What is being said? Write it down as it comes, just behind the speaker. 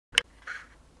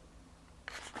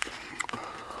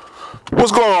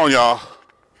What's going on, y'all?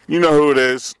 You know who it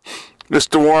is.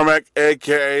 Mr. Warmack,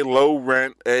 a.k.a. Low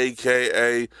Rent,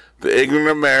 a.k.a. The Ignorant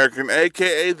American,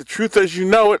 a.k.a. The Truth As You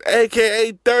Know It,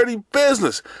 a.k.a. Dirty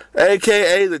Business,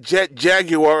 a.k.a. The Jet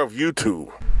Jaguar of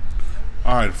YouTube.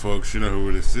 Alright, folks, you know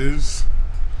who this is.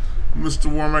 I'm Mr.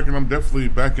 Warmack, and I'm definitely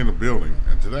back in the building.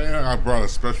 And today I brought a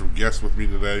special guest with me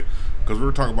today because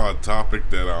we're talking about a topic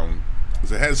that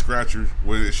is a head scratcher.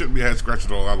 Well, it shouldn't be a head scratcher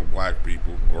to a lot of black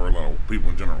people or a lot of people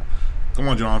in general. Come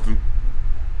on, Jonathan.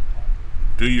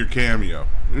 Do your cameo.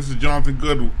 This is Jonathan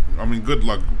Good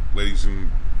luck, ladies and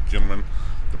gentlemen.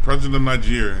 The president of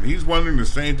Nigeria. And he's wondering the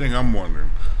same thing I'm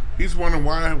wondering. He's wondering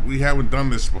why we haven't done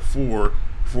this before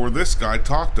this guy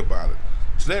talked about it.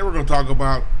 Today we're going to talk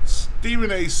about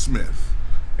Stephen A. Smith.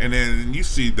 And then you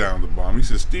see down the bottom, he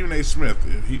says Stephen A. Smith.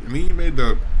 He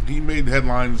made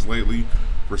headlines lately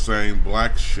for saying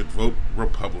blacks should vote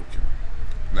Republican.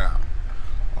 Now,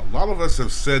 a lot of us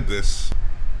have said this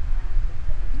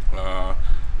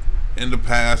in the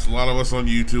past. A lot of us on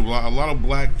YouTube, a lot of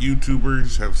black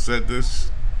YouTubers have said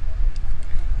this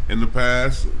in the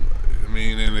past. I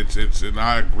mean, and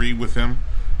I agree with him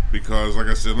because, like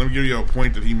I said, let me give you a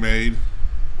point that he made.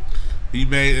 And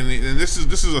this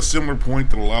is a similar point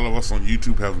that a lot of us on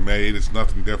YouTube have made. It's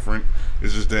nothing different.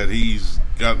 It's just that he's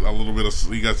got a little bit of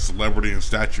celebrity and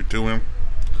stature to him.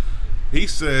 He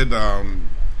said,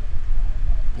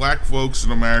 black folks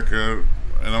in America,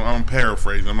 and I'm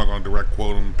paraphrasing, I'm not going to direct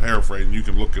quote him, I'm paraphrasing, you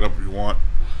can look it up if you want.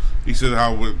 He said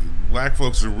how black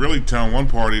folks are really telling one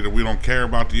party that we don't care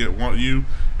about you,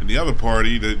 and the other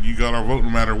party that you got our vote no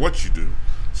matter what you do.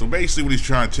 So basically what he's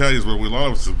trying to tell you is what a lot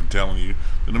of us have been telling you,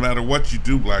 that no matter what you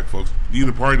do, black folks,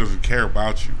 neither party doesn't care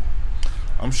about you.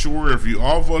 I'm sure if you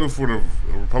all voted for the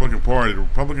Republican Party, the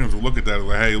Republicans will look at that and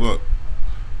like, hey, look,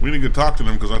 we need to talk to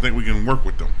them because I think we can work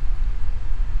with them.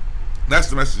 That's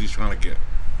the message he's trying to get.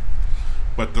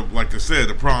 But like I said,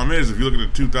 the problem is, if you look at the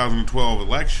 2012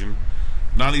 election,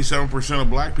 97% of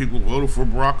black people voted for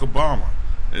Barack Obama.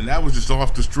 And that was just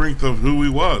off the strength of who he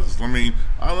was. I mean,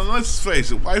 let's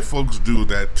face it, white folks do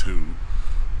that too.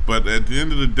 But at the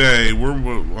end of the day, we're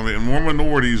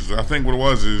minorities. I think what it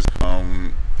was is,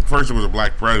 first it was a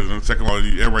black president. Second of all,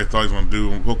 everybody thought he was going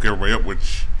to hook everybody up,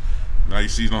 which now you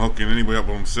see he's not hooking anybody up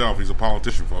with himself. He's a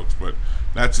politician, folks. But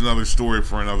that's another story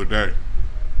for another day.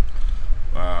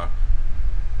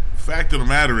 Fact of the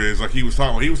matter is, like he was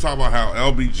talking about how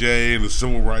LBJ and the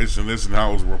civil rights and this, and how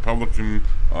it was a Republican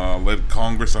led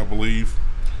Congress, I believe.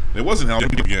 It wasn't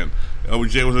LBJ again.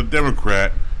 LBJ was a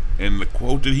Democrat, and the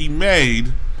quote that he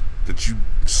made that you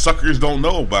suckers don't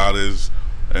know about is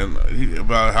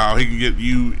about how he can get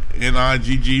you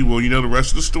NIGG. Well, you know the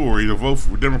rest of the story, to vote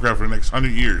for Democrat for the next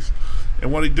 100 years.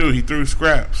 And what he do? He threw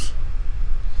scraps,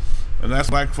 and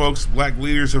that's black folks, black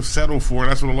leaders have settled for,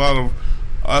 and that's what a lot of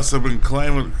us have been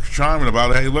chiming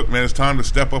about. Hey, look, man, it's time to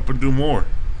step up and do more.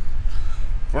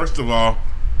 First of all,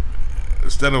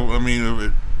 instead of, I'm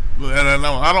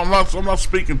not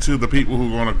speaking to the people who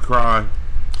are going to cry,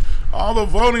 oh, the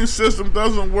voting system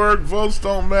doesn't work, votes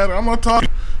don't matter. I'm not talking.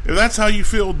 If that's how you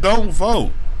feel, don't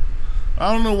vote.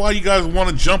 I don't know why you guys want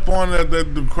to jump on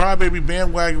the crybaby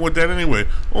bandwagon with that anyway.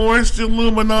 Or it's the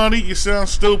Illuminati. You sound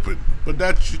stupid, but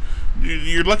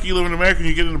you're lucky you live in America and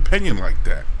you get an opinion like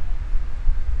that.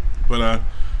 But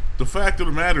the fact of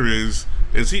the matter is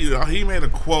he made a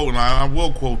quote, and I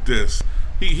will quote this.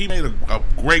 He made a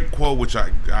great quote, which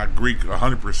I agree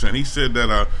 100%. He said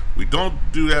that we don't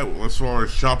do that as far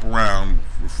as shop around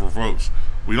for votes.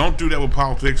 We don't do that with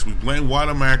politics. We blame white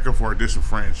America for our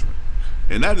disenfranchisement,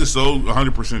 and that is so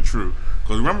 100% true.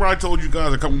 Because remember, I told you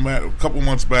guys a couple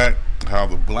months back how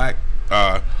the black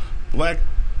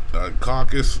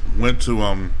caucus went to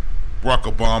Barack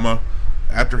Obama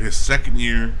after his second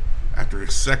year. After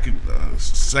his second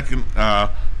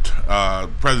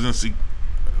presidency,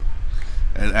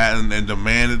 and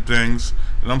demanded things,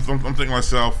 and I'm thinking to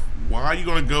myself, why are you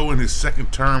going to go in his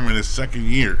second term in his second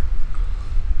year?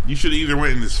 You should either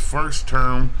wait in his first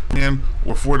term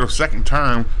or for the second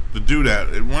term to do that.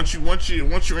 And once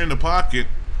you're in the pocket,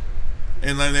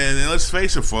 and let's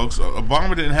face it, folks,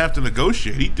 Obama didn't have to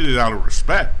negotiate. He did it out of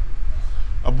respect.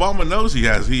 Obama knows he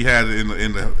had it in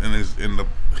the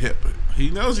hip. He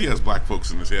knows he has black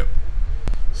folks in his hip.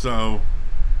 So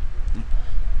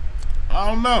I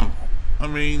don't know. I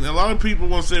mean, a lot of people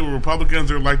will say, well, Republicans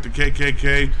are like the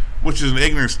KKK, which is an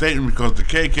ignorant statement because the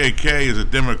KKK is a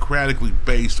democratically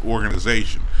based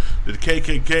organization. The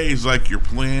KKK is like your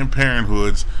Planned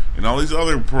Parenthoods and all these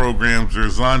other programs are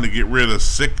designed to get rid of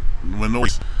sick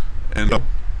minorities, and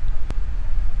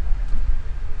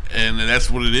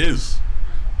that's what it is.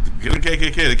 The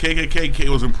KKK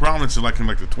was in prominence in like the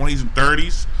 20s and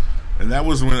 30s, And that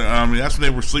was when, that's when they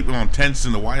were sleeping on tents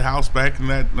in the White House back in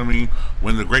that,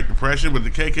 when the Great Depression. But the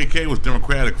KKK was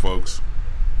Democratic, folks.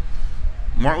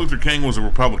 Martin Luther King was a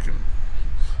Republican.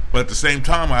 But at the same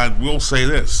time, I will say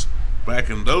this. Back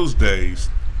in those days,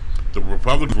 the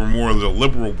Republicans were more of the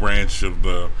liberal branch of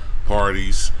the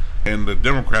parties, and the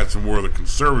Democrats were more of the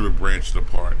conservative branch of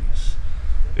the parties.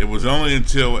 It was only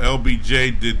until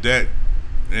LBJ did that,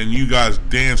 and you guys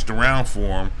danced around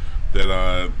for him,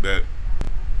 that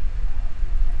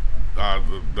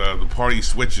the party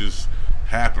switches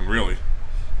happened. Really,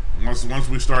 once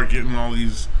we start getting all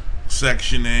these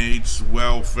Section 8s,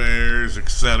 welfares,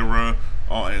 etc.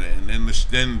 And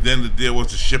then the deal was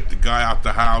to ship the guy out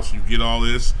the house. You get all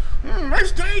this.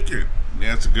 Let's take it.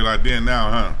 Yeah, that's a good idea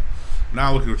now, huh?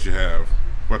 Now look at what you have.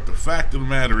 But the fact of the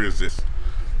matter is this: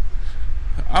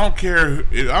 I don't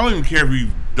even care if you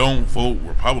don't vote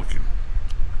Republican.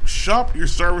 Shop your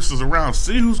services around.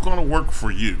 See who's going to work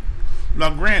for you. Now,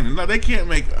 granted, they can't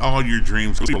make all your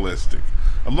dreams realistic.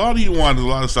 A lot of you want a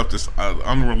lot of stuff that's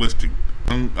unrealistic,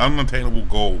 unattainable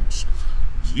goals.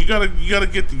 You gotta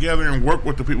get together and work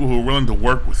with the people who are willing to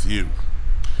work with you.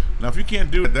 Now, if you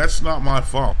can't do it, that's not my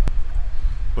fault.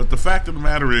 But the fact of the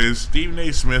matter is, Stephen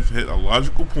A. Smith hit a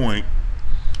logical point,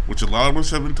 which a lot of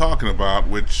us have been talking about,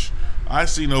 which I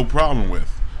see no problem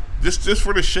with. Just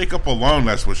for the shake-up alone,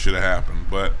 that's what should have happened.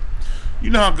 But you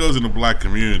know how it goes in the black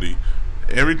community.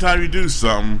 Every time you do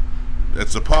something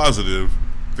that's a positive,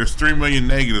 there's 3 million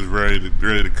negatives ready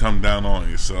to come down on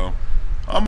you. So